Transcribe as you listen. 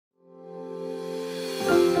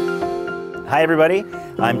Hi everybody,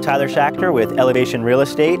 I'm Tyler Schachter with Elevation Real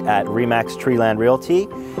Estate at Remax Treeland Realty,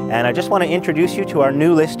 and I just want to introduce you to our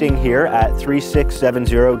new listing here at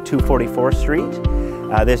 3670 244th Street.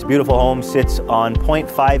 This beautiful home sits on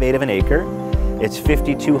 0.58 of an acre. It's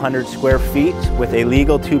 5,200 square feet with a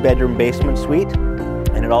legal 2-bedroom basement suite,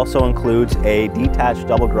 and it also includes a detached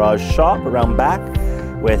double garage shop around back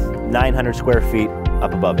with 900 square feet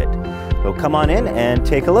up above it. So come on in and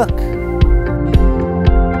take a look.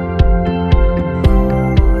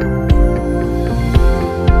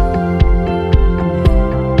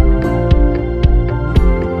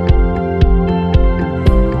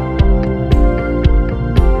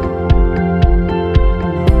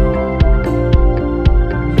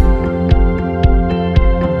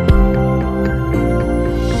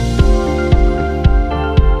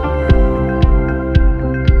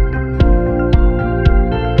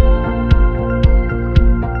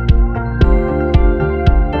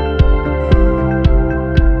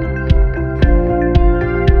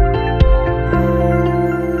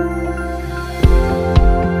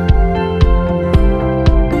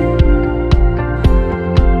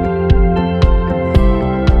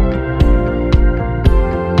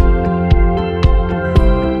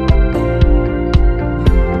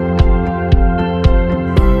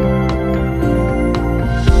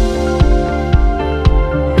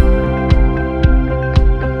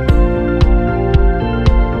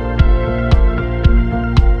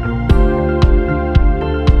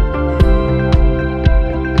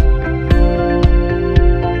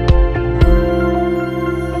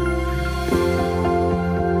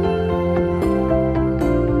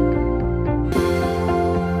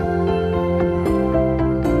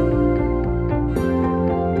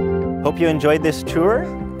 Hope you enjoyed this tour,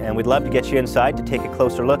 and we'd love to get you inside to take a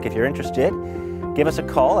closer look. If you're interested, give us a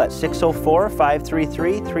call at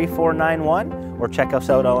 604-533-3491 or check us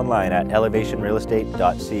out online at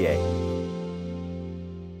elevationrealestate.ca.